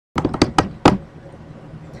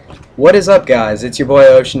What is up, guys? It's your boy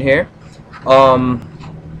Ocean here. Um,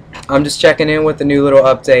 I'm just checking in with a new little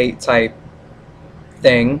update type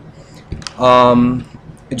thing. Um,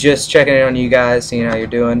 just checking in on you guys, seeing how you're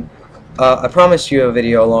doing. I promised you a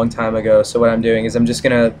video a long time ago, so what I'm doing is I'm just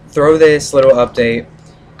gonna throw this little update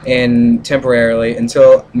in temporarily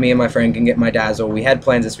until me and my friend can get my Dazzle. We had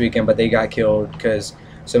plans this weekend, but they got killed because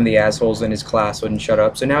some of the assholes in his class wouldn't shut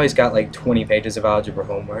up. So now he's got like 20 pages of algebra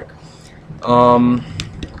homework.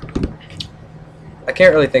 I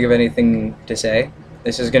can't really think of anything to say.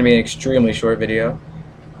 This is going to be an extremely short video.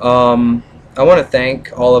 I want to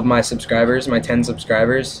thank all of my subscribers, my 10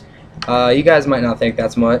 subscribers. You guys might not think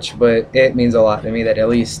that's much, but it means a lot to me that at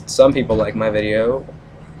least some people like my videos,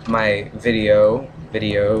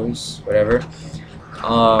 whatever.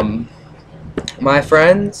 My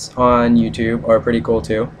friends on YouTube are pretty cool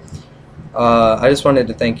too. I just wanted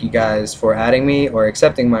to thank you guys for adding me or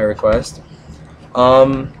accepting my request.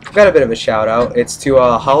 I've got a bit of a shout out. It's to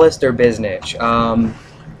Hollister Biznich.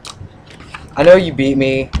 I know you beat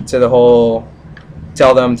me to the whole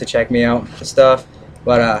tell them to check me out stuff,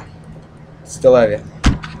 but still love you.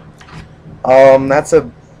 That's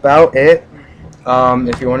about it.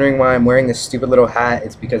 If you're wondering why I'm wearing this stupid little hat,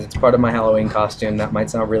 it's because it's part of my Halloween costume. That might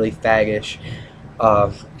sound really faggish.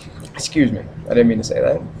 Excuse me, I didn't mean to say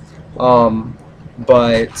that.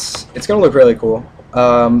 But it's gonna look really cool.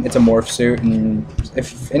 It's a morph suit, and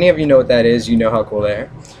if any of you know what that is, you know how cool they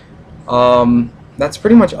are. That's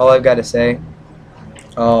pretty much all I've got to say.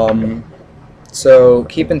 So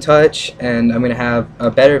keep in touch, and I'm gonna have a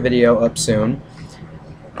better video up soon.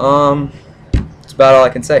 That's about all I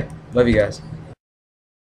can say. Love you guys.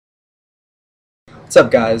 What's up,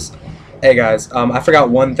 guys? Hey guys, I forgot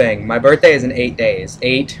one thing. My birthday is in 8 days.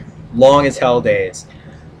 8 long as hell days.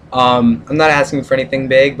 I'm not asking for anything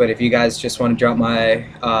big, but if you guys just want to drop my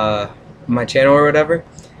my channel or whatever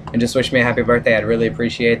and just wish me a happy birthday, I'd really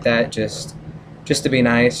appreciate that. Just to be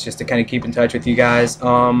nice, just to kind of keep in touch with you guys.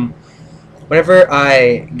 Whenever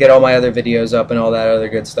I get all my other videos up and all that other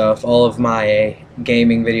good stuff, all of my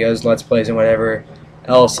gaming videos, let's plays, and whatever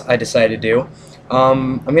else I decide to do,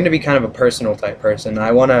 I'm going to be kind of a personal type person.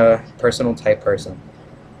 I want a personal type person.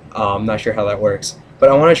 I'm not sure how that works. But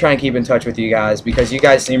I want to try and keep in touch with you guys because you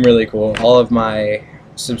guys seem really cool. All of my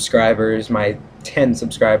subscribers, my 10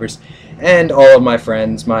 subscribers, and all of my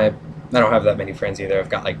friends. I don't have that many friends either. I've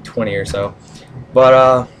got like 20 or so.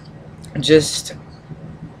 But just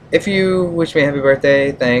if you wish me a happy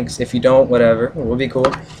birthday, thanks. If you don't, whatever. It will be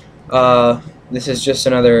cool. This is just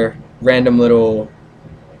another random little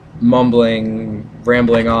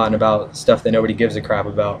rambling on about stuff that nobody gives a crap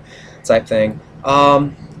about type thing.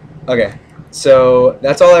 Okay. So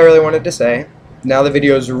that's all I really wanted to say. Now the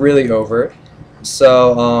video is really over.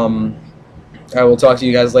 So I will talk to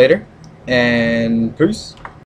you guys later, and peace.